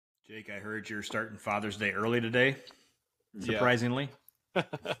Jake, I heard you're starting Father's Day early today, surprisingly.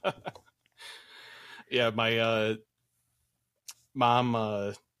 Yeah, my mom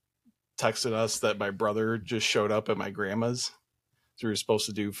texted us that my brother just showed up at my grandma's. So we were supposed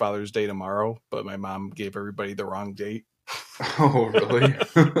to do Father's Day tomorrow, but my mom gave everybody the wrong date. Oh, really?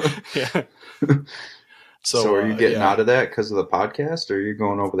 Yeah. So are you getting out of that because of the podcast, or are you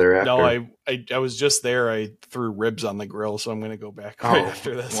going over there after? No, I was just there. I threw ribs on the grill, so I'm going to go back right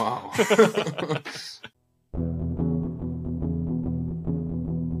after this. Wow. A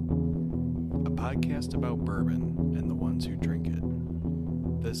podcast about bourbon and the ones who drink it.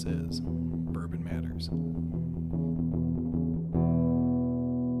 This is Bourbon Matters.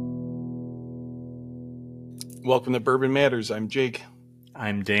 Welcome to Bourbon Matters. I'm Jake.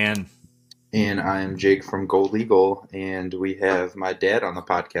 I'm Dan. And I'm Jake from Gold Eagle, and we have my dad on the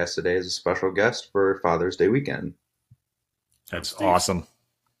podcast today as a special guest for Father's Day weekend. That's awesome.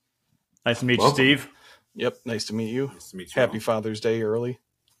 Nice to meet you, Steve. Yep, nice to meet you. Nice to meet you. Happy Father's Day early.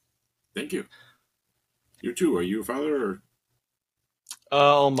 Thank you. You too. Are you a father? Or?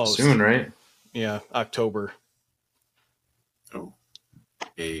 Almost. Soon, right? Yeah, October. Oh,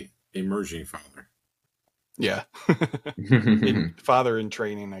 a emerging father. Yeah. Father in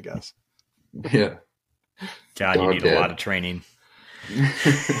training, I guess. Yeah. God, you need a lot of training.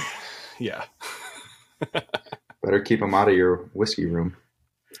 Yeah. Better keep him out of your whiskey room.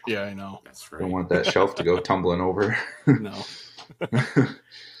 Yeah, I know. That's right. Don't want that shelf to go tumbling over. No.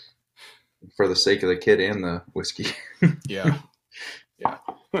 For the sake of the kid and the whiskey. Yeah. Yeah.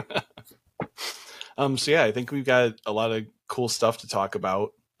 So yeah, I think we've got a lot of cool stuff to talk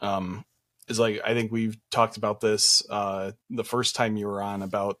about. I think we've talked about this the first time you were on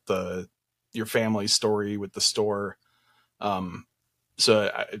about your family story with the store.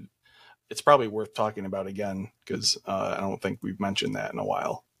 It's probably worth talking about again because I don't think we've mentioned that in a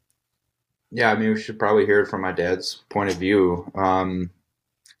while. Yeah, I mean, we should probably hear it from my dad's point of view. I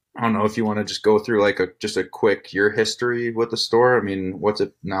don't know if you want to just go through just a quick your history with the store. I mean, what's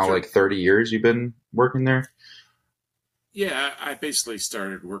it now, Sure. like 30 years you've been working there? Yeah, I basically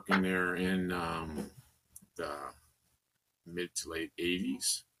started working there in the mid to late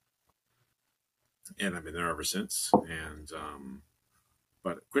 80s. And I've been there ever since. And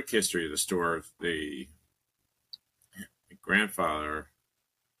but a quick history of the store: my grandfather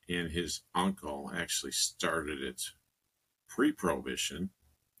and his uncle actually started it pre-prohibition.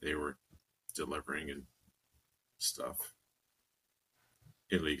 They were delivering and stuff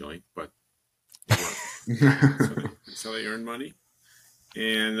illegally, but they weren't. So they earned money.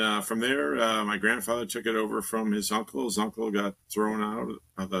 And from there, my grandfather took it over from his uncle. His uncle got thrown out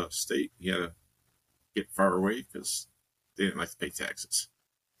of the state. He had to get far away because they didn't like to pay taxes.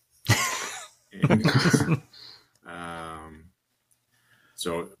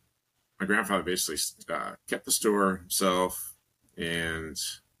 So my grandfather basically kept the store himself, and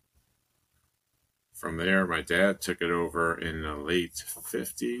from there, my dad took it over in the late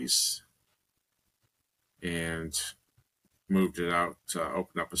 50s and moved it out to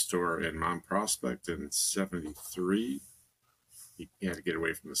open up a store in Mount Prospect in 73. He had to get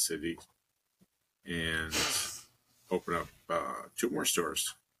away from the city and open up 2 more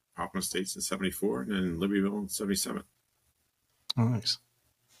stores, Hoffman Estates in 74 and then Libbyville in 77. Oh, nice.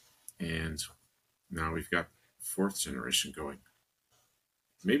 And now we've got 4th generation going.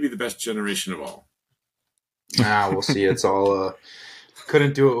 Maybe the best generation of all. We'll see. It's all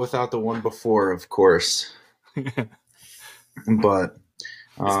couldn't do it without the one before, of course. But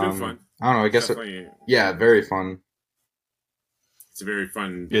It's been fun. I don't know. I guess very fun. It's a very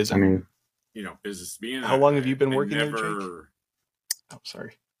fun. I mean, business. How long have you been working there, Jake? Oh,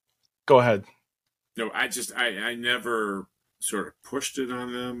 sorry. Go ahead. No, I never sort of pushed it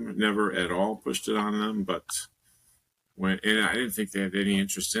on them. Never at all pushed it on them. But and I didn't think they had any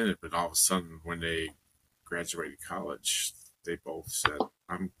interest in it. But all of a sudden, when they graduated college, they both said,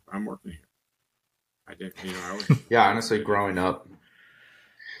 "I'm working here." I didn't, I was. Yeah, honestly, growing up,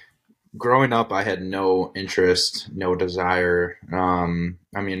 I had no interest, no desire.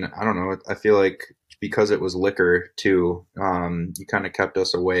 I mean, I don't know. I feel like because it was liquor too, you kind of kept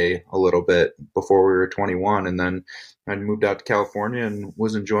us away a little bit before we were 21. And then I moved out to California and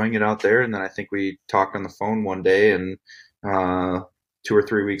was enjoying it out there. And then I think we talked on the phone one day, and 2 or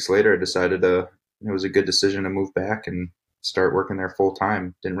 3 weeks later, I decided it was a good decision to move back and start working there full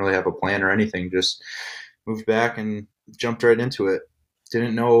time. Didn't really have a plan or anything, just moved back and jumped right into it.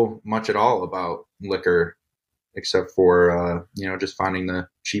 Didn't know much at all about liquor except for, just finding the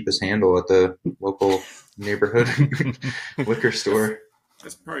cheapest handle at the local neighborhood liquor store.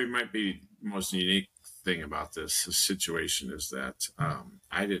 That's probably might be the most unique thing about this situation is that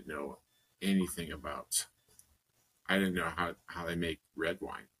I didn't know anything about. I didn't know how they make red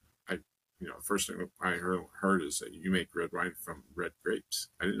wine. The first thing I heard is that you make red wine from red grapes.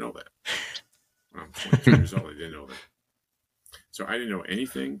 I didn't know that. When I'm 22 years old, I didn't know that. So I didn't know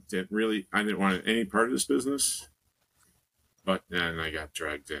anything. I didn't want any part of this business. But then I got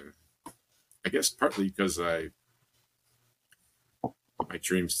dragged in. I guess partly because my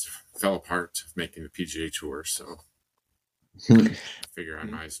dreams fell apart of making the PGA Tour. So I figure I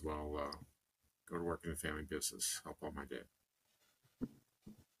might as well go to work in the family business, help out my dad.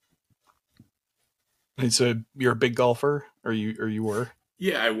 And so you're a big golfer, or you were?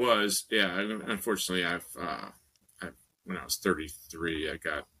 Yeah, I was. Yeah, unfortunately, when I was 33, I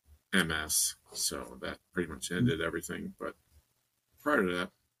got MS, so that pretty much ended everything. But prior to that,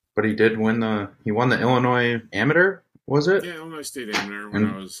 But he won the Illinois Amateur, was it? Yeah, Illinois State Amateur when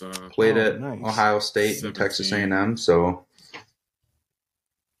I was played at nice. Ohio State 17. and Texas A&M. So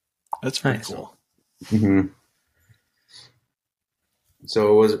That's pretty Nice. cool. mm-hmm.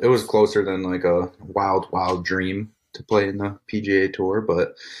 So it was closer than like a wild dream to play in the PGA Tour,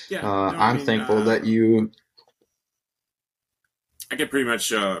 but Yeah, I'm thankful that you. I could pretty much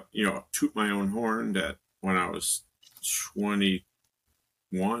toot my own horn that when I was 21,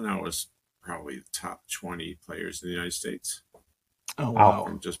 I was probably the top 20 players in the United States. Oh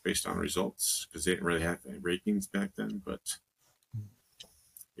wow! Just based on results, because they didn't really have any rankings back then, but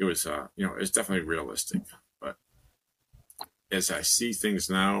it was it's definitely realistic. But as I see things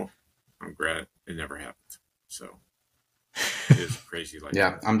now, I'm glad it never happened. So it is crazy.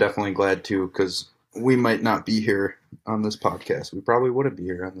 Yeah, I'm definitely glad too, because we might not be here on this podcast. We probably wouldn't be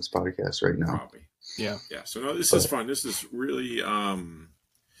here on this podcast right now. Probably. Yeah. So no, this is fun. This is really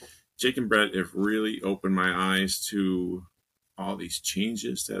Jake and Brett have really opened my eyes to all these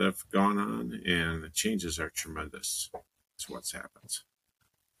changes that have gone on, and the changes are tremendous. It's what's happened.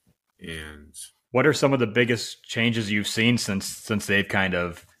 And what are some of the biggest changes you've seen since they've kind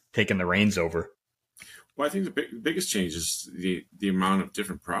of taken the reins over? Well, I think the biggest change is the amount of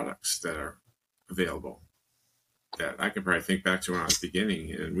different products that are available. That I can probably think back to when I was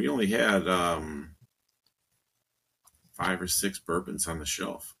beginning, and we only had 5 or 6 bourbons on the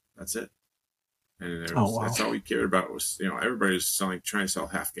shelf. That's it. And that's all we cared about was, everybody was trying to sell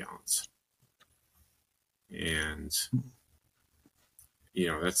half gallons. And,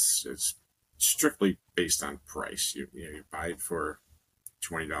 it's strictly based on price. You buy it for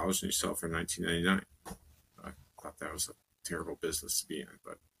 $20 and you sell it for $19.99. I thought that was a terrible business to be in,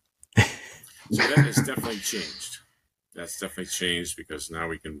 but so that has definitely changed. That's definitely changed because now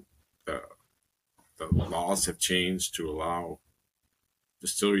we can, the laws have changed to allow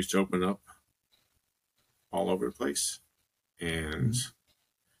distilleries to open up all over the place. And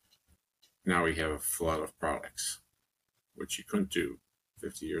now we have a flood of products, which you couldn't do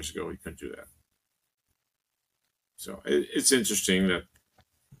 50 years ago. You couldn't do that. So it's interesting that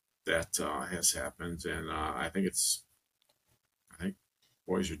has happened. And I think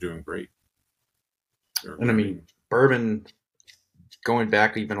boys are doing great. And I mean, bourbon, going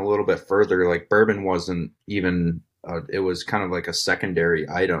back even a little bit further, like bourbon wasn't even, it was kind of like a secondary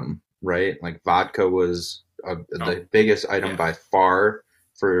item, right? Like vodka was the biggest item by far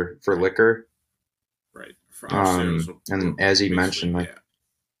for liquor. Right. And as he mentioned, like,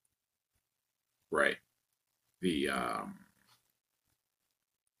 right. The,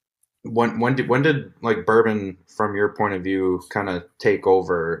 when did like bourbon from your point of view kind of take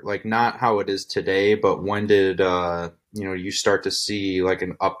over, like not how it is today, but when did you start to see like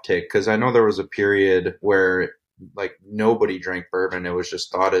an uptick? Because I know there was a period where like nobody drank bourbon. It was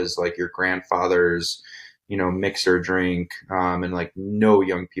just thought as like your grandfather's mixer drink, and like no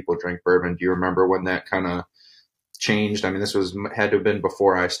young people drank bourbon. Do you remember when that kind of changed? I mean, this had to have been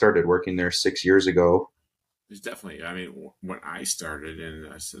before I started working there 6 years ago. It's definitely, I mean, when I started in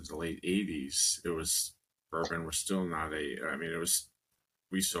the late 80s, bourbon was still not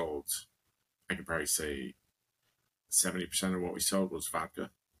we sold, I could probably say 70% of what we sold was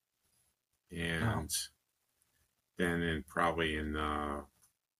vodka. And then probably in,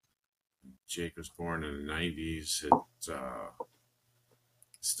 Jake was born in the 90s, it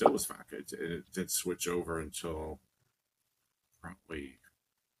still was vodka. It didn't switch over until probably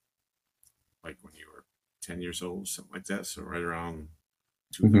like when you were 10 years old, something like that. So right around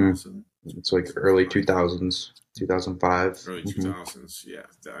 2000. It's like early 2000s, 2005. Early 2000s, yeah.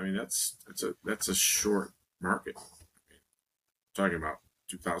 I mean, that's a short market. I mean, talking about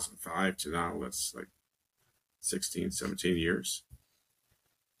 2005 to now, that's like 16, 17 years.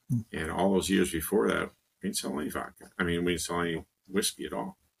 And all those years before that, we didn't sell any vodka. I mean, we didn't sell any whiskey at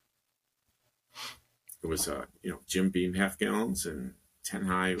all. it was Jim Beam half gallons, and 10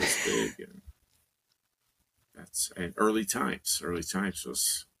 high was big, and early times. Early times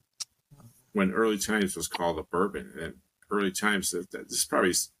was when early times was called a bourbon, and early times that this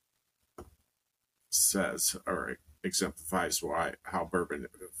probably says or exemplifies how bourbon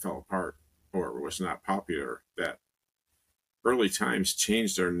fell apart or was not popular. That early times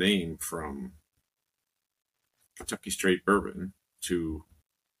changed their name from Kentucky Straight Bourbon to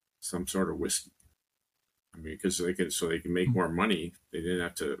some sort of whiskey. I mean, because they can make more money. They didn't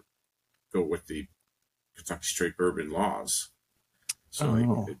have to go with the Kentucky Straight Bourbon laws,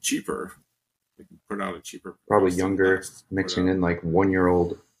 so it's cheaper. They can put out a cheaper, probably younger, mixing in like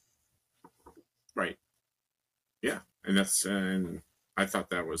 1-year-old. Right. Yeah, and I thought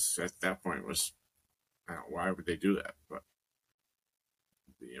that was at that point was, I don't know, why would they do that? But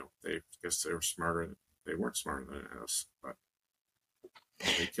they guess they were smarter. They weren't smarter than us, but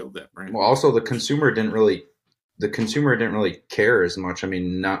they killed that brand. Well, also the consumer didn't really care as much. I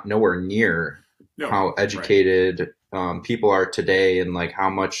mean, nowhere near how educated people are today, and like how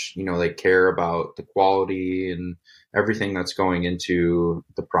much they care about the quality and everything that's going into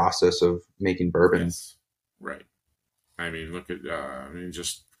the process of making bourbon. Yes. Right. I mean, look at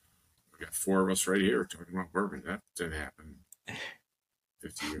just we got 4 of us right here talking about bourbon. That didn't happen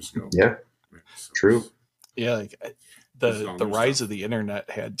 50 years ago. Yeah, so true. Yeah, like the rise of the internet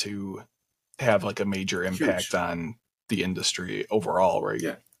had to have like a major impact on the industry overall, right?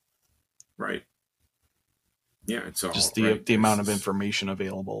 Yeah. Right. Yeah, it's all just the amount of information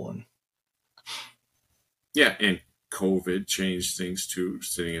available, and and COVID changed things too.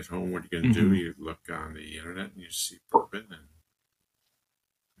 Sitting at home, what are you going to do? You look on the internet and you see bourbon, and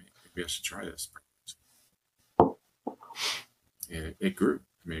maybe I should try this. And it grew.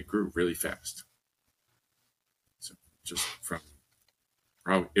 I mean, it grew really fast. So just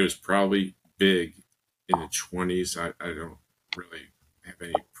it was probably big in the 20s. I don't really have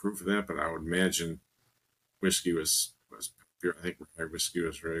any proof of that, but I would imagine whiskey was pure. I think whiskey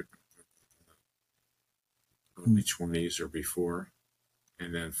was very early 20s or before,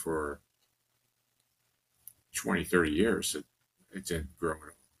 and then for 20, 30 years it didn't grow at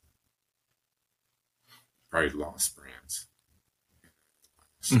all. Probably lost brands.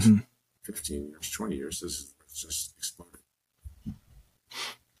 15 years, 20 years, it's just exploded.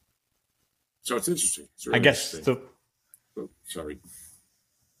 So it's interesting. It's really sorry.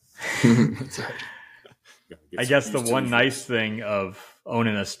 That's right. I guess the one nice thing of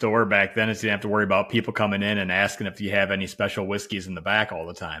owning a store back then is you didn't have to worry about people coming in and asking if you have any special whiskeys in the back all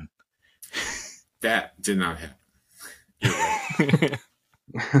the time. That did not happen.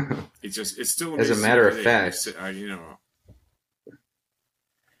 It's still as a matter of fact.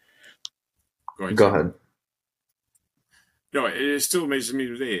 Go ahead. No, it still amazes me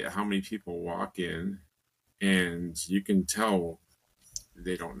today how many people walk in and you can tell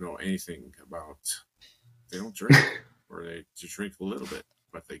they don't know anything about. They don't drink, or they just drink a little bit,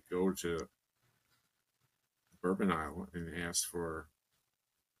 but they go to the bourbon aisle and ask for,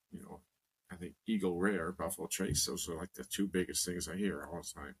 I think Eagle Rare, Buffalo Trace. Those are like the 2 biggest things I hear all the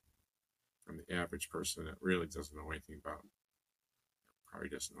time from the average person that really doesn't know anything about, probably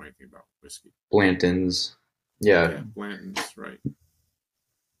doesn't know anything about whiskey. Blanton's. Yeah, Blanton's, right.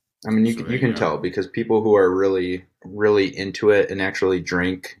 I mean, you can tell because people who are really, really into it and actually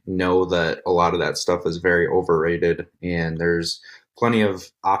drink know that a lot of that stuff is very overrated, and there's plenty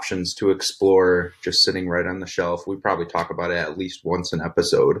of options to explore just sitting right on the shelf. We probably talk about it at least once an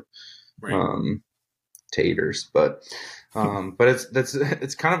episode, right. Taters, but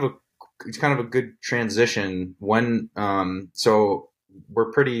it's kind of a good transition when so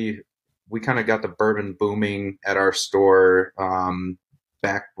we kind of got the bourbon booming at our store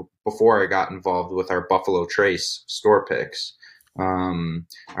back before I got involved with our Buffalo Trace store picks. I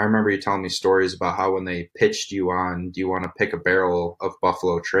remember you telling me stories about how when they pitched you on, do you want to pick a barrel of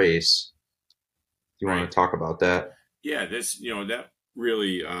Buffalo Trace? Do you want to talk about that? Yeah, that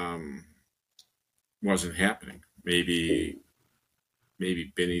really wasn't happening. Maybe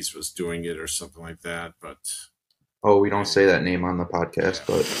Benny's was doing it or something like that, but we don't say that name on the podcast,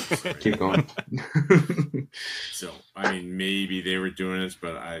 but keep going. So, I mean, maybe they were doing it,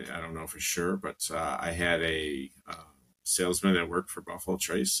 but I don't know for sure. But I had a salesman that worked for Buffalo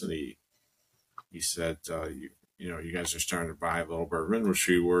Trace, and he said, you guys are starting to buy a little bourbon, which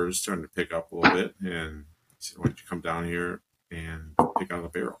we were starting to pick up a little bit. And he said, why don't you come down here and pick out a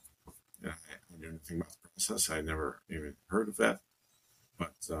barrel? And I knew anything about the process. I never even heard of that.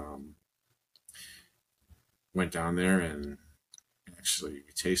 But went down there and actually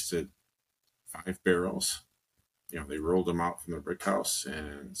we tasted 5 barrels. They rolled them out from the brick house,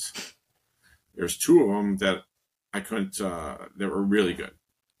 and There's two of them that I couldn't, that were really good.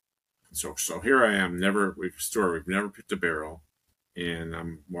 So here I am, we've never picked a barrel, and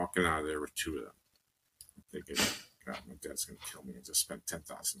I'm walking out of there with two of them. I'm thinking, God, my dad's going to kill me and just spent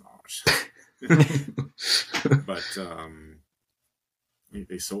 $10,000. But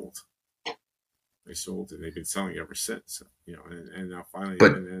they sold. They sold, and they've been selling ever since. And now finally,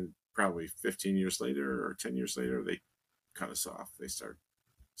 and then probably 15 years later or 10 years later, they cut us off. They started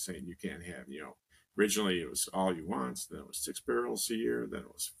saying you can't have, originally it was all you want. Then it was 6 barrels a year. Then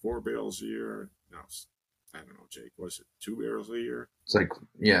it was 4 barrels a year. Now it's, I don't know, Jake, was it 2 barrels a year? It's like,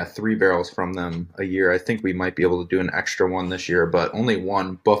 3 barrels from them a year. I think we might be able to do an extra one this year, but only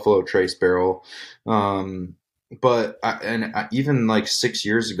one Buffalo Trace barrel. But even like 6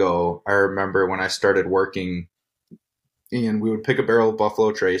 years ago, I remember when I started working, and we would pick a barrel of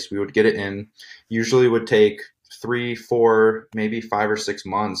Buffalo Trace. We would get it in. Usually would take 3, 4, maybe 5 or 6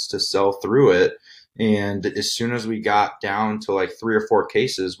 months to sell through it. And as soon as we got down to like 3 or 4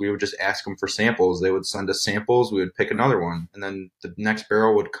 cases, we would just ask them for samples. They would send us samples. We would pick another one. And then the next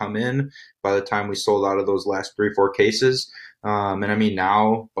barrel would come in by the time we sold out of those last 3 or 4 cases. And I mean,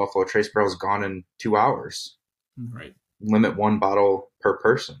 now Buffalo Trace barrel's gone in 2 hours. Right. Limit 1 bottle per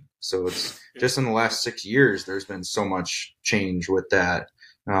person. So it's just in the last 6 years, there's been so much change with that.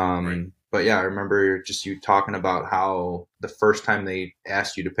 Right. But yeah, I remember just you talking about how the first time they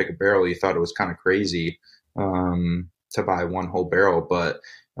asked you to pick a barrel, you thought it was kind of crazy to buy one whole barrel. But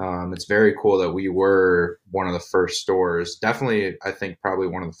it's very cool that we were one of the first stores, definitely, I think probably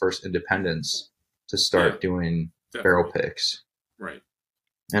one of the first independents to start doing barrel picks. Right.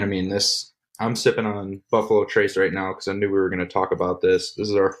 And I mean, I'm sipping on Buffalo Trace right now because I knew we were going to talk about this. This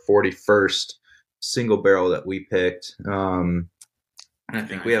is our 41st single barrel that we picked. And I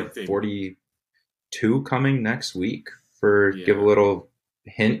think we have 42 coming next week give a little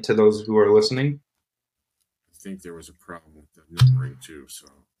hint to those who are listening. I think there was a problem with the numbering too, so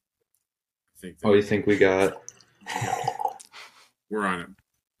I think. You think we got? We're on it.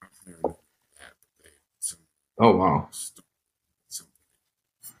 Oh wow.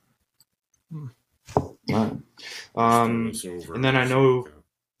 And then I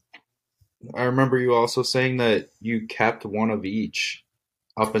remember you also saying that you kept one of each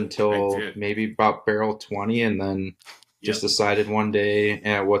up until maybe about barrel 20, and then just decided one day,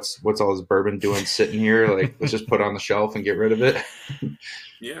 what's all this bourbon doing sitting here? Like, let's just put it on the shelf and get rid of it.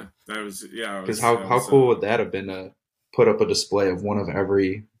 Yeah, that was Because how cool would that have been to put up a display of one of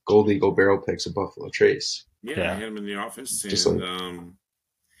every Gold Eagle barrel picks of Buffalo Trace? Yeah, I had them in the office,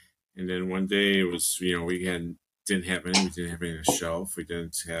 and then one day it was we didn't have any on the shelf. We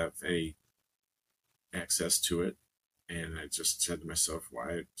didn't have any access to it, and I just said to myself,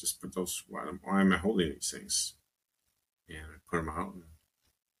 why just put those, why am I holding these things? And I put them out, and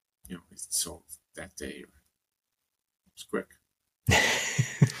it sold that day. It was quick.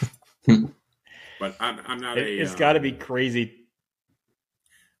 But I'm not it's got to be crazy.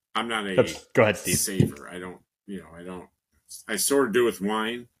 I'm not a go ahead, Steve. Saver. I sort of do with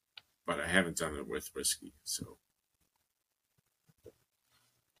wine, but I haven't done it with whiskey. So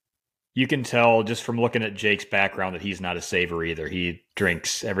you can tell just from looking at Jake's background that he's not a saver either. He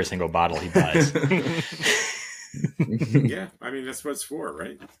drinks every single bottle he buys. Yeah, I mean, that's what it's for,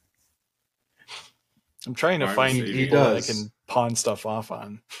 right? I'm trying to find people that I can pawn stuff off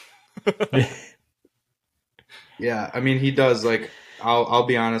on. Yeah, I mean, he does. Like, I'll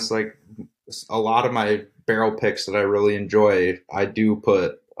be honest, like, a lot of my barrel picks that I really enjoy, I do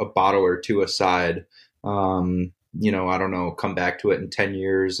put a bottle or two aside. I don't know, come back to it in 10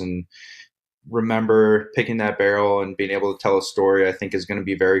 years and remember picking that barrel and being able to tell a story, I think is going to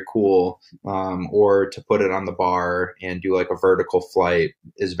be very cool. Or to put it on the bar and do like a vertical flight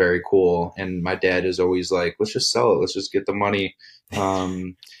is very cool. And my dad is always like, let's just sell it. Let's just get the money.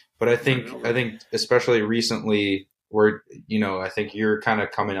 But I think especially recently I think you're kind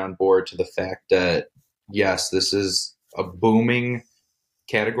of coming on board to the fact that, yes, this is a booming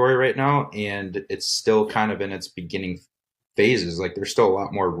category right now, and it's still kind of in its beginning phases. Like, there's still a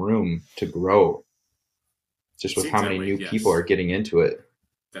lot more room to grow just with how many new people are getting into it.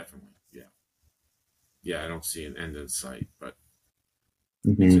 Definitely. Yeah, I don't see an end in sight, but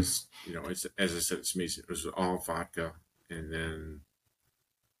Mm-hmm. it's just, it's, as I said, it's amazing. It was all vodka, and then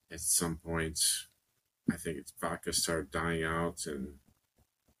at some point I think vodka started dying out, and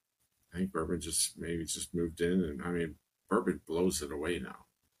I think bourbon just moved in, and I mean, bourbon blows it away now.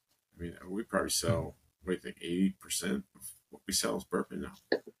 I mean, we probably sell, what do you think, 80% of what we sell is bourbon now.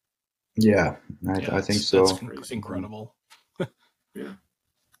 Yeah, I think so. That's incredible. Yeah.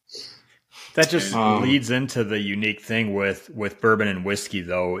 That just leads into the unique thing with bourbon and whiskey,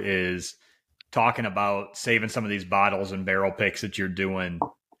 though, is talking about saving some of these bottles and barrel picks that you're doing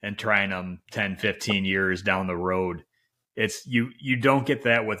and trying them 10, 15 years down the road. It's you don't get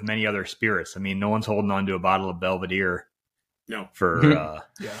that with many other spirits. I mean, no one's holding on to a bottle of Belvedere for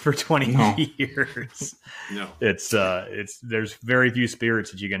 20 years. No. It's there's very few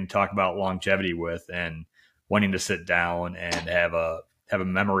spirits that you can talk about longevity with and wanting to sit down and have a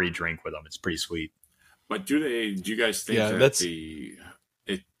memory drink with them. It's pretty sweet. But do you guys think that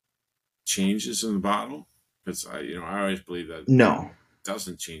it changes in the bottle? Because I always believe that no, it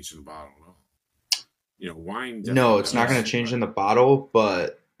doesn't change in the bottle at all. Wine. No, it's not going to change in the bottle,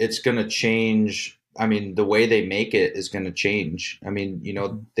 but it's going to change. I mean, the way they make it is going to change. I mean,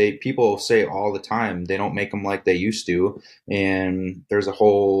 people say all the time they don't make them like they used to, and there's a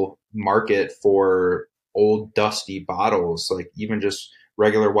whole market for old dusty bottles, like even just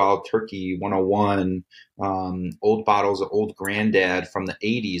regular Wild Turkey 101, old bottles of Old Granddad from the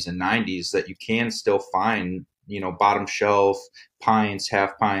 80s and 90s that you can still find, bottom shelf pints,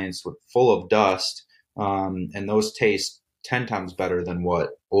 half pints full of dust. And those taste 10 times better than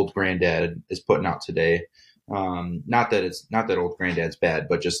what Old Granddad is putting out today. Not that Old Granddad's bad,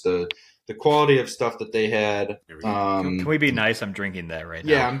 but just the quality of stuff that they had. Can we be nice? I'm drinking that right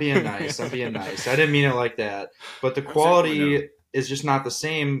now. Yeah, I'm being nice. I didn't mean it like that. But the quality is just not the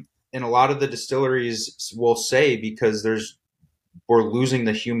same. And a lot of the distilleries will say, because we're losing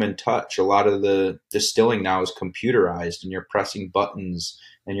the human touch. A lot of the distilling now is computerized, and you're pressing buttons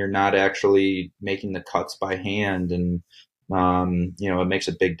and you're not actually making the cuts by hand. And, it makes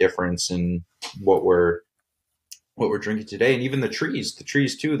a big difference in what we're drinking today. And even the trees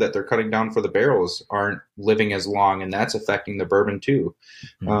too, that they're cutting down for the barrels aren't living as long, and that's affecting the bourbon too.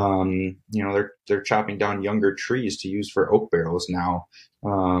 They're chopping down younger trees to use for oak barrels now.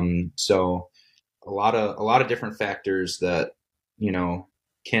 So a lot of different factors that,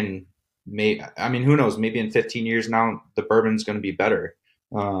 can make, who knows, maybe in 15 years now, the bourbon's going to be better.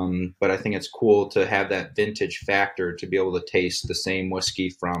 But I think it's cool to have that vintage factor to be able to taste the same whiskey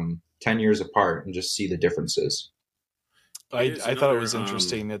from 10 years apart and just see the differences. I thought it was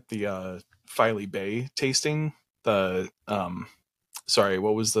interesting at the Filey Bay tasting. What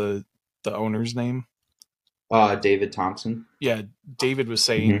was the owner's name? David Thompson. Yeah, David was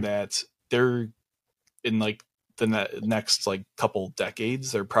saying that they're in the next couple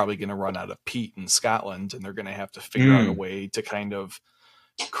decades, they're probably going to run out of peat in Scotland, and they're going to have to figure out a way to kind of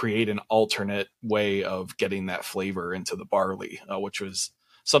create an alternate way of getting that flavor into the barley, which was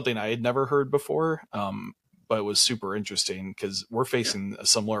something I had never heard before. But it was super interesting because we're facing a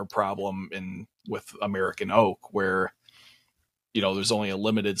similar problem with American oak, where, there's only a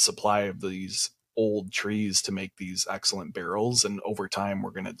limited supply of these old trees to make these excellent barrels. And over time,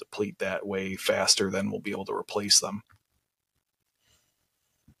 we're going to deplete that way faster than we'll be able to replace them.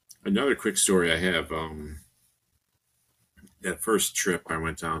 Another quick story I have, that first trip I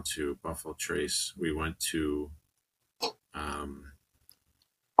went down to Buffalo Trace, we went to,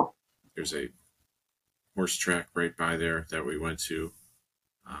 there's a horse track right by there that we went to,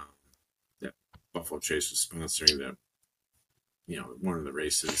 that Buffalo Trace was sponsoring that, one of the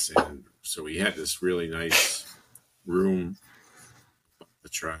races. And so we had this really nice room up the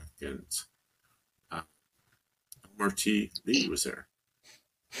track, and Elmer T. Lee was there.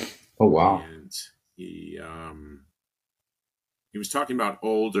 Oh, wow. And he was talking about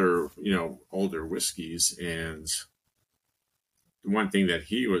older whiskeys, and the one thing that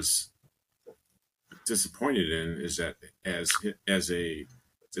he was disappointed in is that as a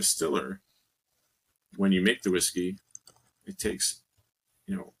distiller, when you make the whiskey, it takes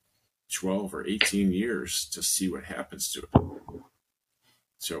 12 or 18 years to see what happens to it.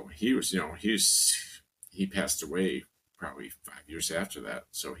 So he was he passed away probably 5 years after that,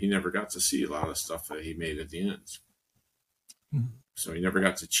 so he never got to see a lot of the stuff that he made at the end. So he never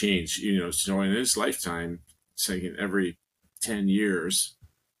got to change, so in his lifetime, saying every 10 years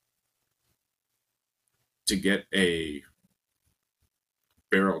to get a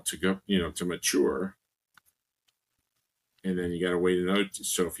barrel to go, to mature. And then you got to wait another.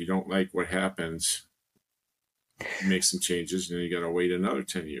 So if you don't like what happens, make some changes, and then you got to wait another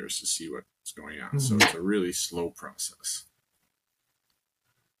 10 years to see what's going on. So it's a really slow process.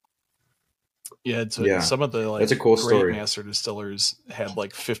 Yeah, some of the that's a cool story. master distillers had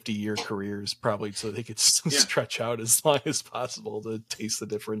 50-year careers, probably, so they could stretch out as long as possible to taste the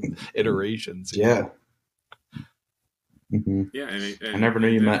different iterations. Yeah. Mm-hmm. Yeah, and I never knew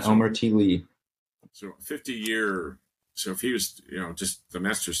you met Elmer T. Lee. So 50-year. So if he was, just the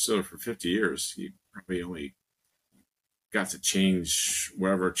master distiller for 50 years, he probably only got to change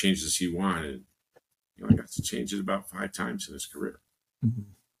whatever changes he wanted. He only got to change it about 5 times in his career.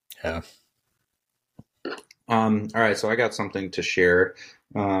 Yeah. All right, so I got something to share.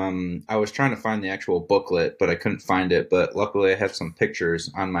 I was trying to find the actual booklet, but I couldn't find it. But luckily, I have some pictures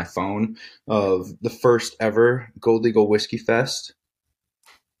on my phone of the first ever Gold Eagle Whiskey Fest.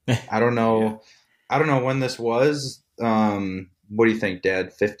 I don't know. Yeah. I don't know when this was. What do you think,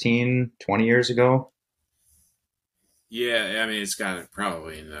 Dad? 15, 20 years ago? Yeah, I mean, it's got it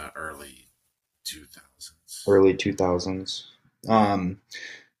probably in the early 2000s. Early 2000s.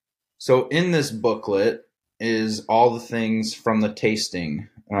 So in this booklet is all the things from the tasting.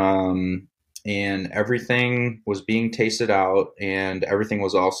 And everything was being tasted out, and everything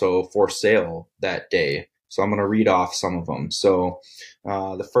was also for sale that day. So I'm going to read off some of them. So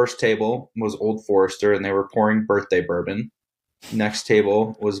the first table was Old Forester, and they were pouring birthday bourbon. Next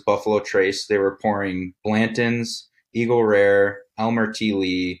table was Buffalo Trace. They were pouring Blanton's, Eagle Rare, Elmer T.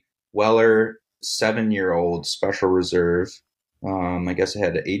 Lee, Weller 7-year-old Special Reserve. I guess it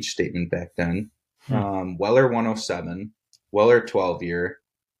had an age statement back then. Weller 107, Weller 12-year.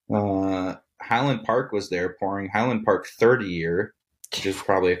 Highland Park was there pouring Highland Park 30-year, which is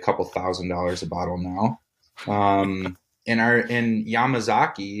probably a couple $1,000s a bottle now. In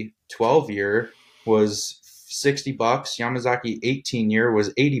Yamazaki 12-year was $60. Yamazaki 18-year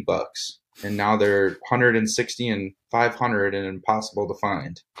was $80, and now they're $160 and $500 and impossible to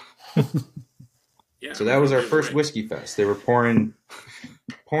find. Yeah, so that was our first whiskey fest. They were pouring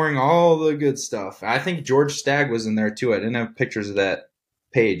all the good stuff. I think George Stagg was in there too. I didn't have pictures of that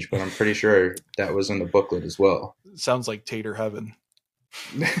page, but I'm pretty sure that was in the booklet as well. Sounds like Tater Heaven.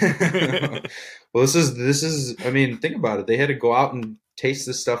 Well, this is. I mean, think about it. They had to go out and taste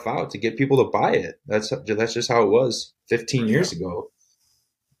this stuff out to get people to buy it. That's just how it was 15 years ago.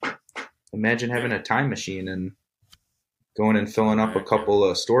 Imagine having a time machine and going and filling up a couple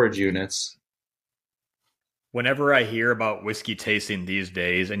of storage units. Whenever I hear about whiskey tasting these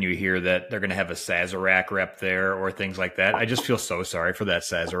days and you hear that they're going to have a Sazerac rep there or things like that, I just feel so sorry for that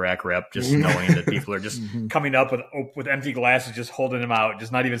Sazerac rep, just knowing that people are just coming up with empty glasses, just holding them out,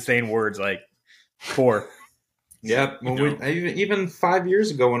 just not even saying words like, pour. Yep. Even 5 years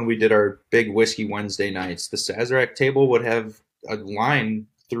ago when we did our big Whiskey Wednesday nights, the Sazerac table would have a line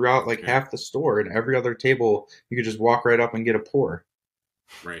throughout like half the store, and every other table you could just walk right up and get a pour.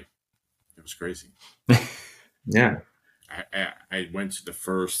 Right. It was crazy. Yeah. I went to the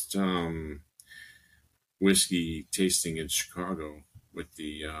first whiskey tasting in Chicago with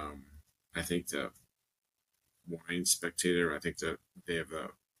the I think the Wine Spectator. I think that they have a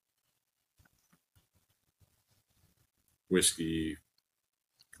whiskey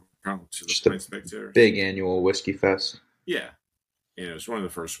to the Wine Spectator. Big annual whiskey fest. Yeah. And it was one of the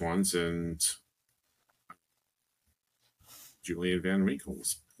first ones, and Julian Van Winkle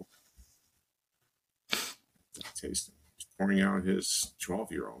was tasting. He's pouring out his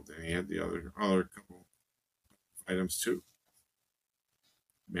 12-year-old, and he had the other couple items too.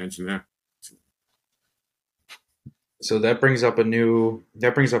 Imagine that. So that brings up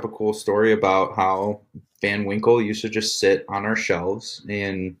a cool story about how Van Winkle used to just sit on our shelves,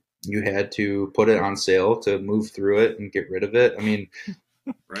 and you had to put it on sale to move through it and get rid of it. I mean,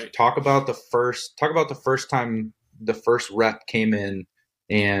 right. Talk about the first time the first rep came in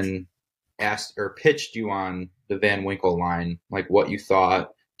and asked or pitched you on the Van Winkle line, like what you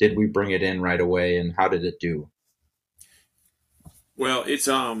thought. Did we bring it in right away, and how did it do? Well, it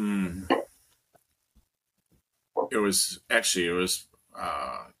was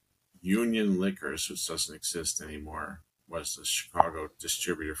Union Liquors, which doesn't exist anymore, was the Chicago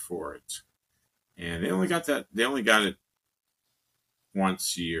distributor for it, and they only got it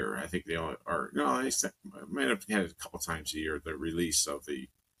once a year. I think they might have had it a couple times a year, the release of the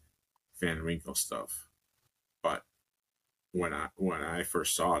Van Winkle stuff. But when I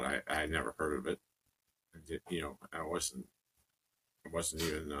first saw it, I had never heard of it. I wasn't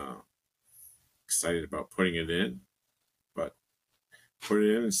even excited about putting it in, but put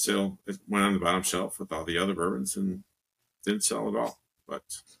it in, and still it went on the bottom shelf with all the other bourbons and didn't sell at all.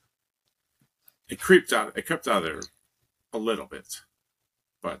 But it crept out of there a little bit.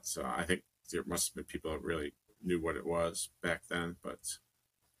 But I think there must have been people that really knew what it was back then. But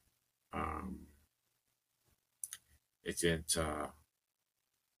it didn't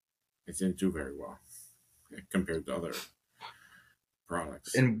do very well compared to other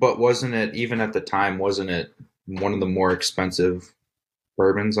products. But wasn't it, even at the time, wasn't it one of the more expensive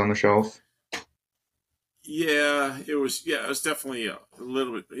bourbons on the shelf? Yeah, it was. Yeah, it was definitely a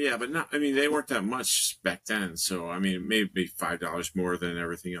little bit. Yeah, but not. I mean, they weren't that much back then. So I mean, maybe $5 more than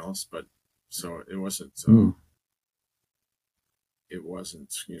everything else. But so it wasn't. It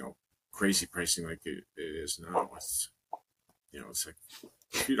wasn't, crazy pricing like it is now. It's, it's like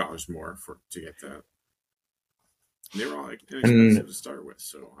a few dollars more to get that. They were all inexpensive to start with.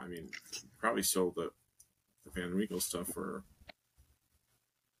 So, I mean, probably sold the Van Winkle stuff for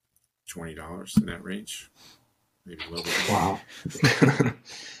 $20 in that range. Maybe a little bit more. Wow.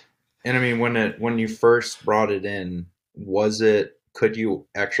 And I mean, when you first brought it in, could you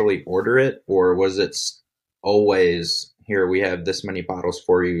actually order it, or was it always, here, we have this many bottles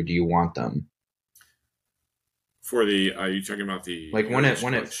for you, do you want them? For the, are you talking about the, like when it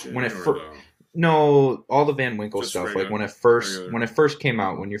first, no, all the Van Winkle stuff, regular, like when it first came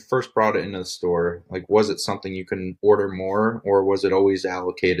out, when you first brought it into the store, like, was it something you can order more, or was it always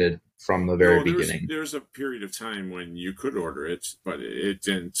allocated from the very beginning? There's a period of time when you could order it, but it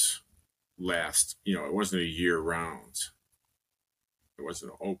didn't last. It wasn't a year round. It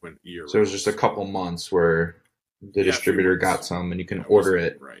wasn't open year. So it was just a couple months where the distributor got some, and you can order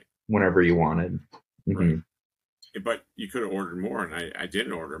it whenever you wanted. Mm-hmm. Right. But you could have ordered more, and I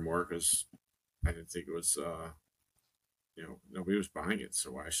didn't order more because I didn't think it was, nobody was buying it,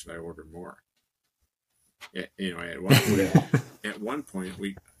 so why should I order more? At one point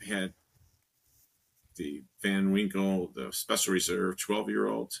we had the Van Winkle, the Special Reserve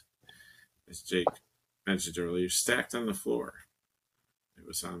 12-year-old, as Jake mentioned earlier, stacked on the floor. It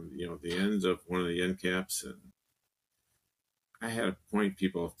was on, the end of one of the end caps, and I had to point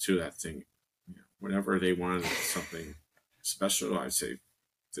people to that thing. Whenever they wanted something special, I'd say,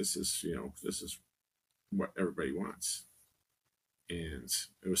 this is what everybody wants. And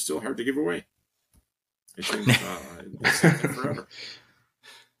it was still hard to give away. It changed forever.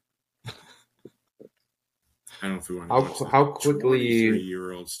 I don't know if we want to how quickly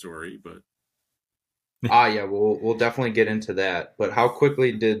 23-year-old story, but yeah, we'll definitely get into that. But how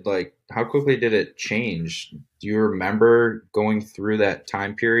quickly did it change? Do you remember going through that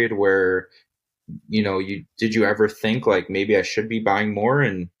time period where did you ever think like maybe I should be buying more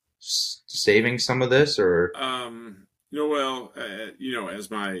and saving some of this, or as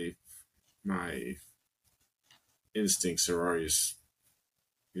my instincts are always,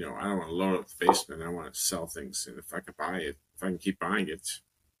 I don't want to load up the basement. I want to sell things, and if I can keep buying it,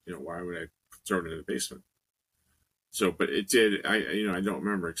 why would I throw it in the basement? So, but it did. I don't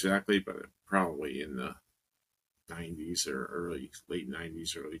remember exactly, but probably in the 90s or late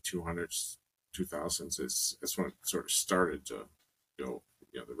 90s, early 2000s. That's when it sort of started to go.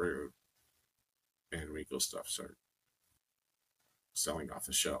 The regular Van Winkle stuff started selling off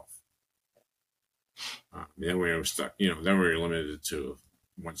the shelf. Then we were stuck. Then we were limited to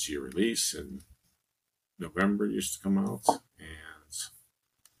once year release, and November used to come out, and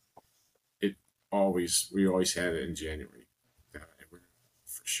we always had it in January.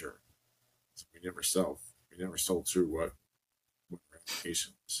 For sure. So we never sold through what our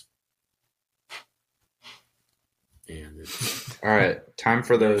application was. And all right, time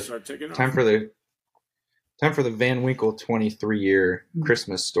for the Van Winkle 23-year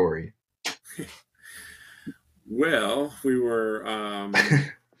Christmas story. Well, we were.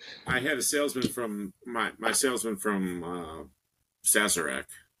 I had a salesman from my salesman from Sazerac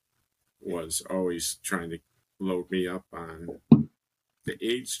was always trying to load me up on the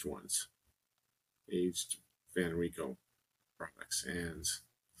aged Van Winkle products, and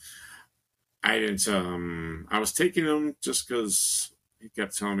I didn't. I was taking them just because he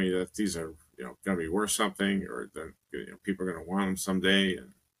kept telling me that these are, going to be worth something, or that people are going to want them someday.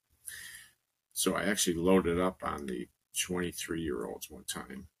 And so I actually loaded up on the 23-year-olds one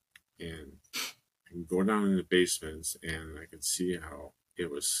time, and I can go down in the basements, and I could see how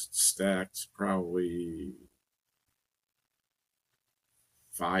it was stacked, probably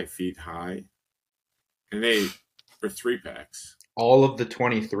 5 feet high, and they were 3-packs. All of the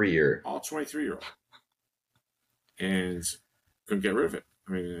 23-year. All 23-year-old. And couldn't get rid of it.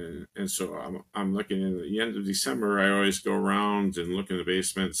 I mean, and so I'm looking in the end of December. I always go around and look in the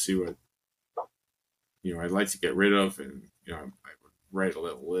basement, see what, I'd like to get rid of. And, I would write a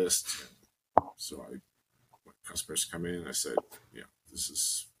little list. And so when customers come in, I said, I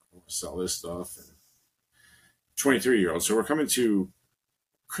want to sell this stuff. And 23-year-old. So we're coming to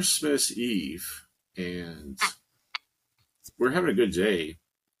Christmas Eve, and we're having a good day,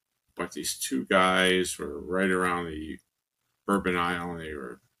 but these two guys were right around the bourbon aisle, and they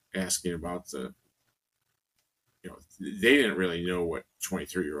were asking about they didn't really know what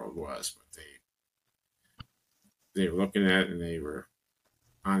 23-year-old was, but they were looking at it, and they were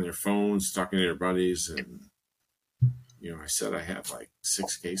on their phones talking to their buddies, and I said I have like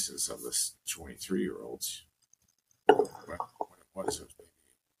 6 cases of this 23-year-olds. But what it was maybe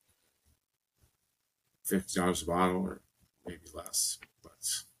 $50 a bottle, or maybe less,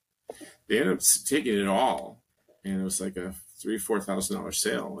 but they ended up taking it all, and it was like a $3,000-$4,000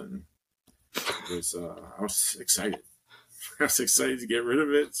 sale, and was I was excited. I was excited to get rid of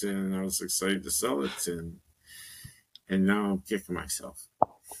it, and I was excited to sell it, and now I'm kicking myself.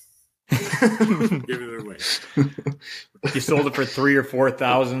 Giving it away. You sold it for $3,000 or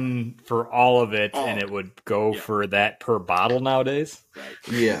 $4,000 for all of it, and it would go for that per bottle nowadays. Right.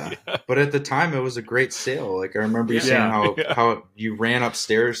 Yeah. But at the time, it was a great sale. Like I remember you saying how you ran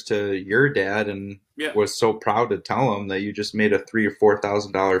upstairs to your dad and was so proud to tell him that you just made a $3,000 or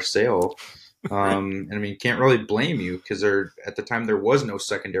 $4,000 sale. And I mean, can't really blame you because at the time there was no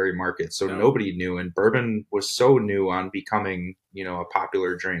secondary market, so nobody knew, and bourbon was so new on becoming, a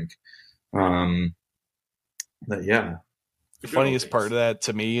popular drink. But yeah. The funniest part of that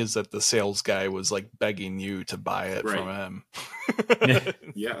to me is that the sales guy was like begging you to buy it from him.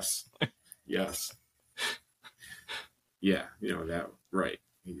 Yes. Yeah, that right.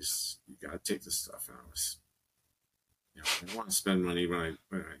 You gotta take this stuff, and I was, I didn't want to spend money when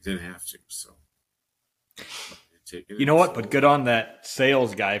I didn't have to. So, you know what? But good on that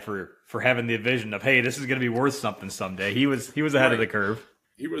sales guy for having the vision of, hey, this is going to be worth something someday. He was ahead of the curve.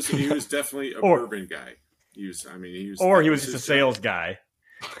 He was definitely a bourbon guy. He was just a sales guy.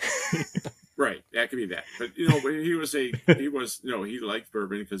 Right, that could be that. But he liked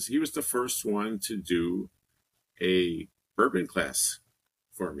bourbon because he was the first one to do a bourbon class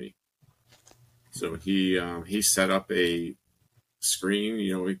for me. So he set up a screen.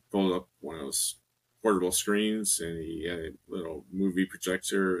 He pulled up one of those portable screens, and he had a little movie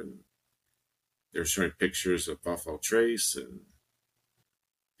projector, and they were showing pictures of Buffalo Trace, and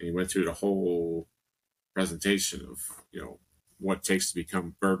he went through the whole presentation of what it takes to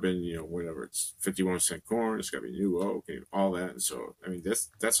become bourbon. Whatever, it's 51% corn, it's got to be new oak, and all that. And so, I mean,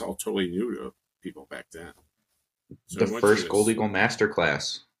 that's all totally new to people back then. So the first Gold Eagle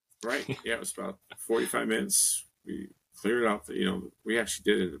Masterclass. Right. Yeah, it was about 45 minutes. We cleared out we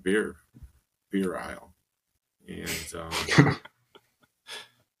actually did it in the beer aisle, and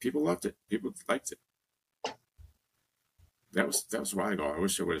people loved it. People liked it. That was a while ago. I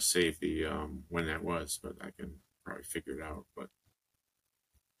wish I would have saved the when that was, but I can probably figure it out. But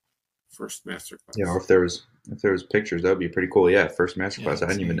first masterclass. Yeah, if there was pictures, that would be pretty cool. Yeah, first masterclass. I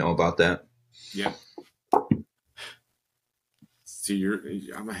didn't even know about that. Yeah. See,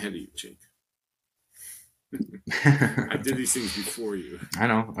 I'm ahead of you, Jake. I did these things before you. I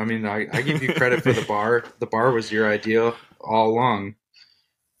know. I mean, I give you credit for the bar. The bar was your idea all along.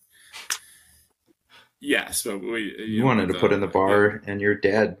 Yes, but you wanted to put in the bar, and your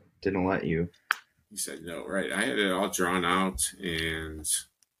dad didn't let you. He said no. Right, I had it all drawn out, and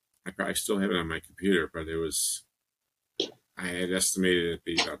I probably still have it on my computer. But I had estimated it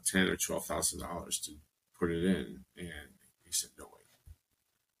be about $10,000 or $12,000 to put it in, and he said no way.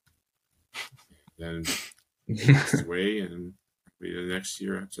 And then he passed away, and the next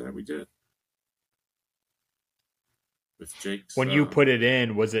year after that, we did it. With Jake's, when you put it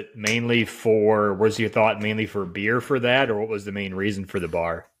in, was your thought mainly for beer for that, or what was the main reason for the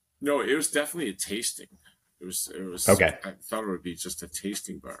bar? No, it was definitely a tasting. It was okay. I thought it would be just a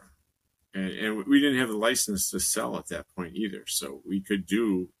tasting bar, and we didn't have the license to sell at that point either. So we could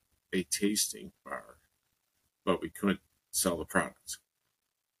do a tasting bar, but we couldn't sell the product.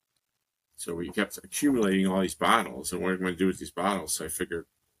 So we kept accumulating all these bottles, and what are we going to do with these bottles? So I figured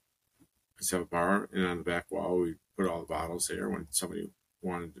let's have a bar, and on the back wall we put all the bottles there. When somebody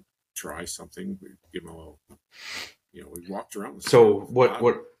wanted to try something, we give them a little. We walked around. So what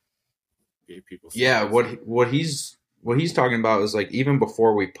gave people? Yeah, what he's talking about is like even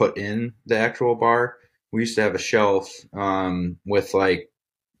before we put in the actual bar, we used to have a shelf with like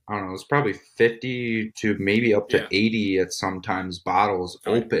I don't know, it's probably 50 to maybe up to 80 at sometimes bottles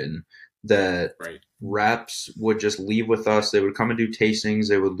open that reps would just leave with us. They would come and do tastings.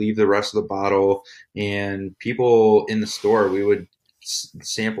 They would leave the rest of the bottle, and people in the store, we would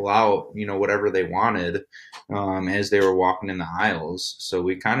sample out, whatever they wanted as they were walking in the aisles. So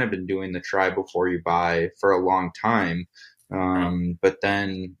we kind of been doing the try before you buy for a long time. But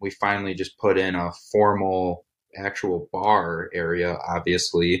then we finally just put in a formal actual bar area,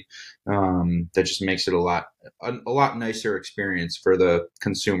 obviously, that just makes it a lot nicer experience for the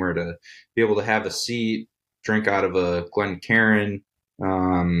consumer to be able to have a seat, drink out of a Glencairn,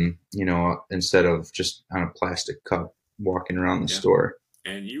 instead of just on a plastic cup walking around the store.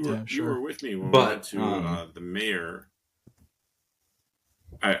 And you were with me when we went to the mayor.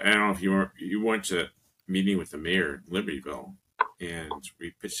 I don't know if you went to a meeting with the mayor in Libertyville, and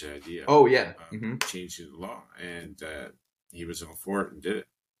we pitched the idea. Oh yeah, changing the law, and he was all for it and did it.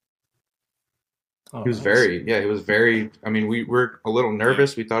 He was very. I mean, we were a little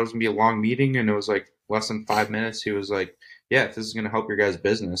nervous. We thought it was gonna be a long meeting, and it was like less than 5 minutes. He was like, yeah, if this is going to help your guys'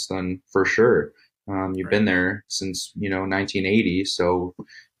 business, then for sure. You've been there since 1980, so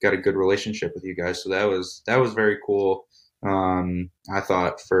got a good relationship with you guys. So that was very cool. I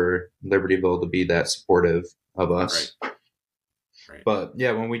thought for Libertyville to be that supportive of us. Right. But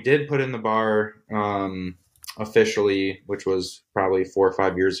yeah, when we did put in the bar officially, which was probably 4 or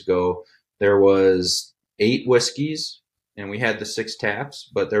 5 years ago, there was 8 whiskeys, and we had the 6 taps,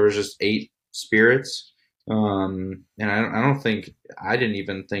 but there was just 8 spirits. And I didn't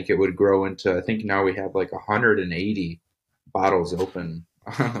even think it would grow into. I think now we have like 180 bottles open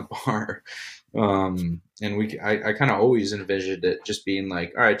on the bar. And I kind of always envisioned it just being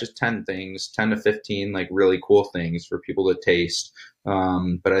like, all right, just 10 things, 10 to 15, like really cool things for people to taste.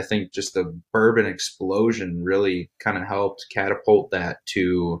 But I think just the bourbon explosion really kind of helped catapult that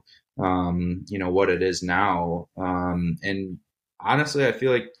to, what it is now. And honestly, I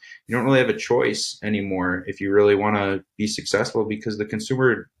feel like you don't really have a choice anymore if you really want to be successful, because the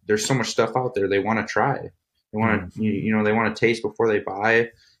consumer, there's so much stuff out there they want to try. They want to, they want to taste before they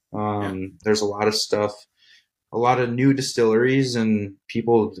buy. There's a lot of stuff, a lot of new distilleries, and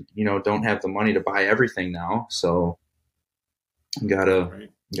people, don't have the money to buy everything now. So you gotta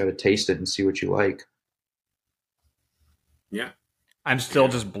taste it and see what you like. Yeah. I'm still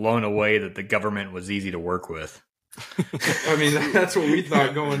just blown away that the government was easy to work with. I mean, that's what we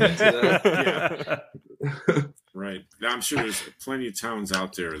thought going into that. Yeah. Right. I'm sure there's plenty of towns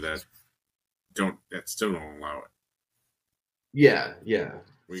out there that still don't allow it. Yeah,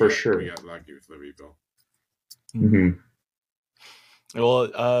 for sure. We got lucky with Libertyville. Mm-hmm.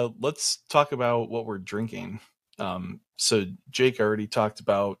 Well, let's talk about what we're drinking. So Jake already talked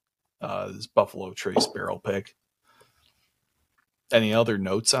about this Buffalo Trace barrel pick. Any other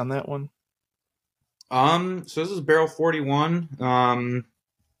notes on that one? So this is barrel 41.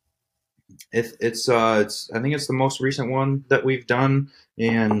 It's I think it's the most recent one that we've done,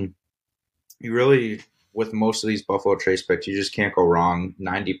 and you really, with most of these Buffalo Trace picks, you just can't go wrong.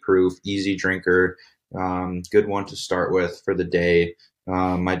 90 proof, easy drinker, good one to start with for the day.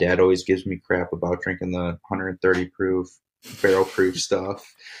 My dad always gives me crap about drinking the 130 proof, barrel proof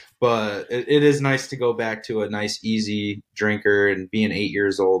stuff. But it is nice to go back to a nice, easy drinker, and being 8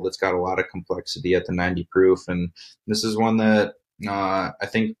 years old, it's got a lot of complexity at the 90 proof. And this is one that I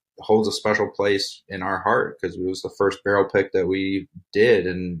think holds a special place in our heart, because it was the first barrel pick that we did.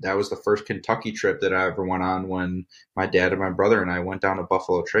 And that was the first Kentucky trip that I ever went on, when my dad and my brother and I went down to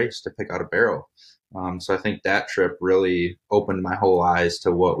Buffalo Trace to pick out a barrel. So I think that trip really opened my whole eyes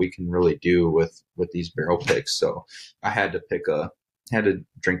to what we can really do with these barrel picks. So I had to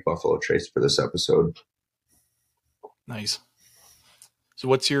drink Buffalo Trace for this episode. Nice. So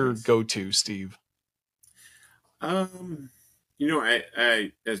what's your go-to, Steve? I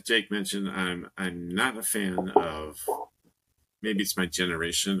as Jake mentioned, I'm not a fan of, maybe it's my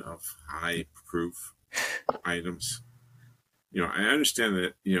generation of high proof items. I understand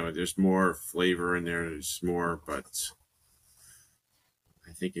that, there's more flavor in there's more, but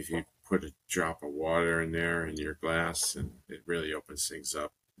I think if you put a drop of water in there in your glass, and it really opens things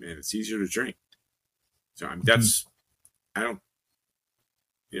up, and it's easier to drink. So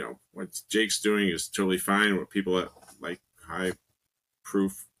what Jake's doing is totally fine. What people that like high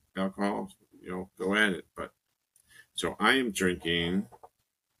proof alcohol, go at it. But so I am drinking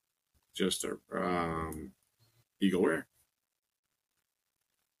just a Eagle Rare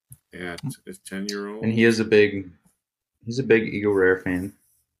at a 10-year-old, and he's a big Eagle Rare fan.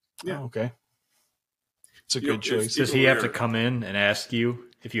 Yeah. Oh, okay. It's a good choice. Does he have to come in and ask you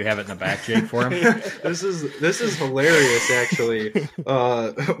if you have it in the back, Jake, for him? This is hilarious, actually.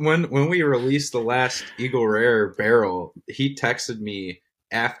 When we released the last Eagle Rare barrel, he texted me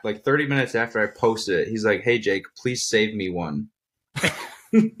after, like 30 minutes after I posted it. He's like, "Hey Jake, please save me one."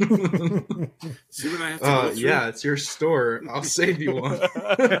 See what I have to go through? Yeah, it's your store. I'll save you one.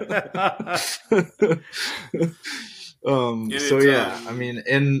 I mean,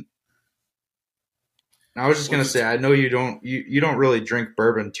 and I was just gonna say, I know you don't really drink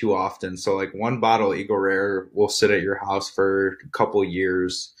bourbon too often, so like one bottle Eagle Rare will sit at your house for a couple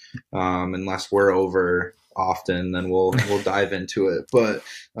years, unless we're over often, then we'll dive into it. But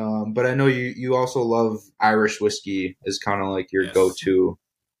I know you also love Irish whiskey is kind of like your go-to.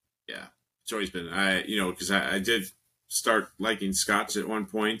 Yeah, it's always been because I did start liking Scotch at one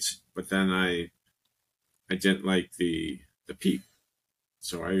point, but then I didn't like the peat,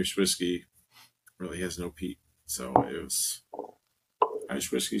 so Irish whiskey really has no peat. So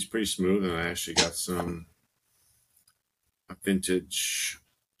Irish whiskey's pretty smooth, and I actually got a vintage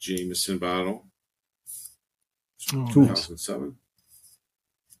Jameson bottle. 2007.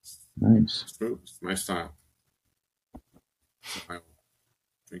 Nice. Smooth. My style. So I will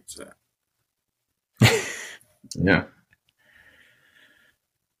drink to that. Yeah.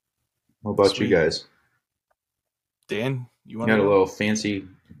 What about Sweet. you guys? Dan, you You want got to a little fancy.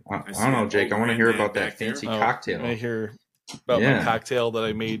 I see don't know, that Jake. I old want to hear granddad about that back there. fancy I cocktail. hear about my cocktail that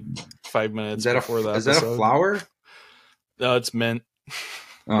I made 5 minutes Is that before the is episode. that a flower? No, it's mint.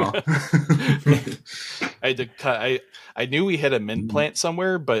 Oh. I had to cut. I knew we had a mint plant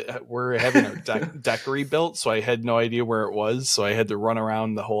somewhere, but we're having our deck rebuilt, so I had no idea where it was. So I had to run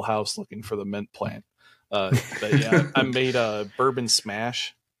around the whole house looking for the mint plant. But yeah, I made a bourbon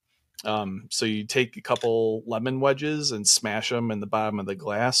smash. So you take a couple lemon wedges and smash them in the bottom of the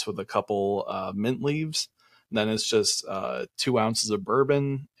glass with a couple mint leaves. And then it's just 2 ounces of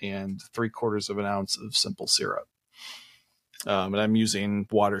bourbon and 3/4 of an ounce of simple syrup. And I'm using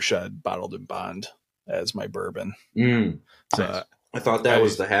Watershed Bottled in Bond as my bourbon. So I thought that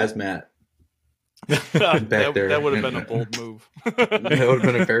was the hazmat back there. That would have been a bold move. That would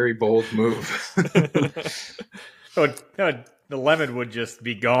have been a very bold move. The lemon would just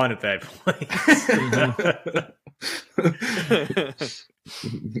be gone at that point.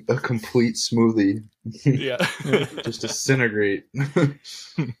 A complete smoothie. Yeah. Just disintegrate.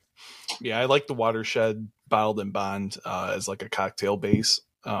 Yeah, I like the Watershed Bottled in Bond as like a cocktail base.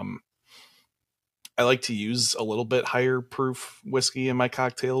 I like to use a little bit higher proof whiskey in my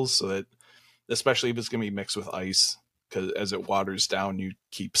cocktails, so that, especially if it's going to be mixed with ice, because as it waters down, you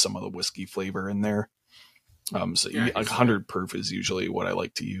keep some of the whiskey flavor in there. So 100 proof is usually what I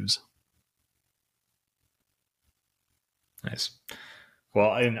like to use. Nice.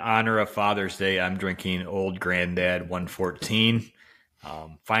 Well, in honor of Father's Day, I'm drinking Old Granddad 114.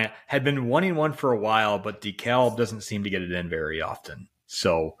 Had been wanting one for a while, but DeKalb doesn't seem to get it in very often.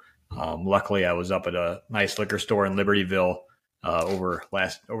 So luckily, I was up at a nice liquor store in Libertyville over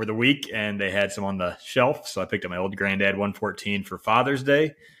the week, and they had some on the shelf. So I picked up my Old Granddad 114 for Father's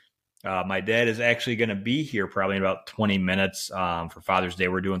Day. My dad is actually going to be here probably in about 20 minutes for Father's Day.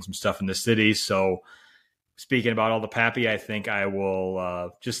 We're doing some stuff in the city. So speaking about all the pappy, I think I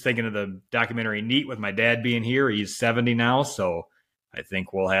will, just thinking of the documentary Neat with my dad being here. He's 70 now. So I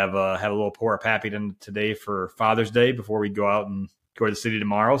think we'll have a little pour of pappy today for Father's Day before we go out and go to the city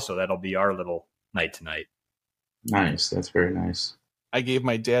tomorrow. So that'll be our little night tonight. Nice. That's very nice. I gave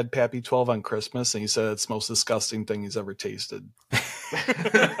my dad Pappy 12 on Christmas, and he said it's the most disgusting thing he's ever tasted.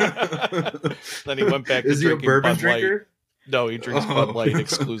 Then he went back to drinking he a bourbon Bud drinker? Light. No, he drinks Bud Light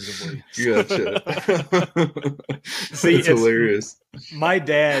exclusively. Gotcha. See, it's hilarious. My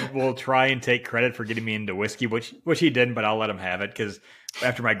dad will try and take credit for getting me into whiskey, which he didn't, but I'll let him have it, because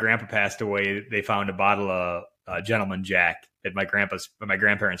after my grandpa passed away, they found a bottle of Gentleman Jack at my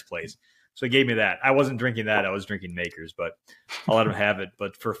grandparents' place. So he gave me that. I wasn't drinking that. I was drinking Makers, but I'll let him have it.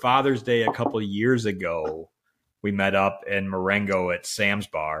 But for Father's Day a couple of years ago, we met up in Marengo at Sam's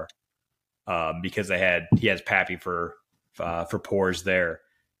Bar because he has Pappy for pours there.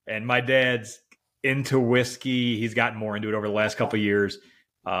 And my dad's into whiskey. He's gotten more into it over the last couple of years.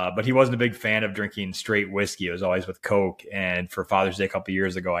 But he wasn't a big fan of drinking straight whiskey. It was always with Coke. And for Father's Day a couple of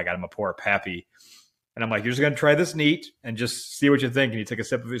years ago, I got him a pour of Pappy. And I'm like, you're just going to try this neat and just see what you think. And he took a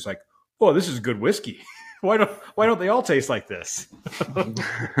sip of it. He's like, oh, this is good whiskey. Why don't they all taste like this?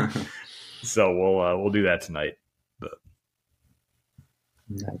 So we'll do that tonight. But.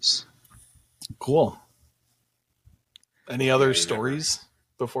 Nice. Cool. Any other stories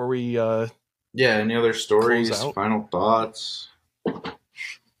before we any other stories, final thoughts?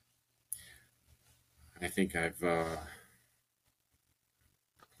 I think I've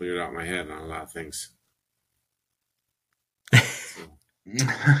cleared out my head on a lot of things.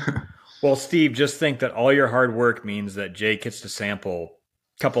 Well, Steve, just think that all your hard work means that Jake gets to sample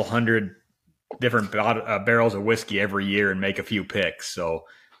a couple hundred different barrels of whiskey every year and make a few picks. So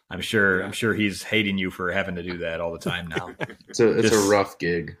I'm sure he's hating you for having to do that all the time now. It's a rough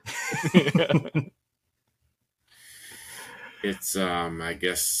gig. It's I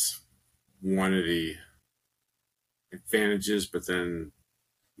guess one of the advantages, but then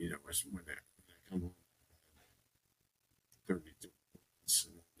when I come home 32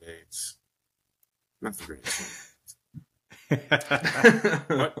 day, it's not the greatest.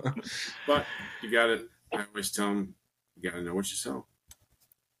 but you got it. I always tell them, you got to know what you sell.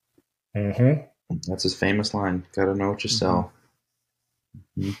 Mm-hmm. That's his famous line. Got to know what you sell.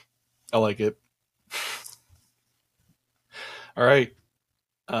 Mm-hmm. I like it. All right.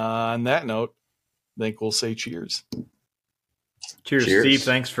 On that note, I think we'll say cheers. Cheers, Steve.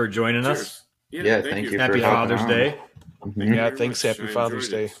 Thanks for joining us. Yeah, thank you. Happy Father's Day. Mm-hmm. Yeah, thanks. Happy Father's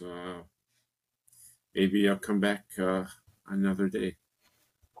Day. Maybe I'll come back another day.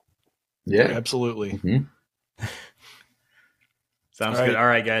 Yeah, absolutely. Mm-hmm. Sounds good. All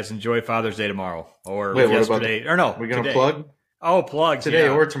right, guys. Enjoy Father's Day tomorrow or Wait, yesterday. Or no, we're going to today. plug? Oh, plugs. Today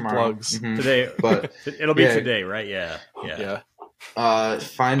yeah. or tomorrow. Plugs. Mm-hmm. Today. But it'll be today, right? Yeah.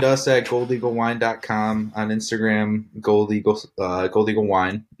 Find us at goldeaglewine.com, on Instagram, Gold Eagle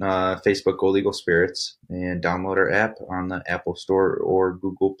Wine, Facebook, Gold Eagle Spirits, and download our app on the Apple Store or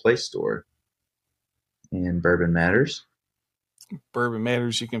Google Play Store. And Bourbon Matters. Bourbon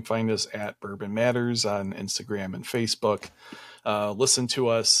Matters. You can find us at Bourbon Matters on Instagram and Facebook. Listen to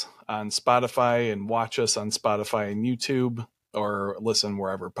us on Spotify and watch us on Spotify and YouTube, or listen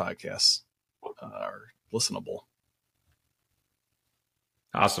wherever podcasts are listenable.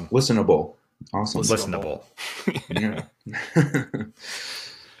 Awesome. Listenable. Awesome. Listenable. Yeah.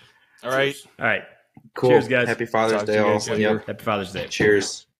 All right. Cool. Cheers, guys. Happy Father's Day, all. Yep. Happy Father's Day.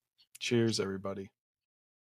 Cheers. Cheers, everybody.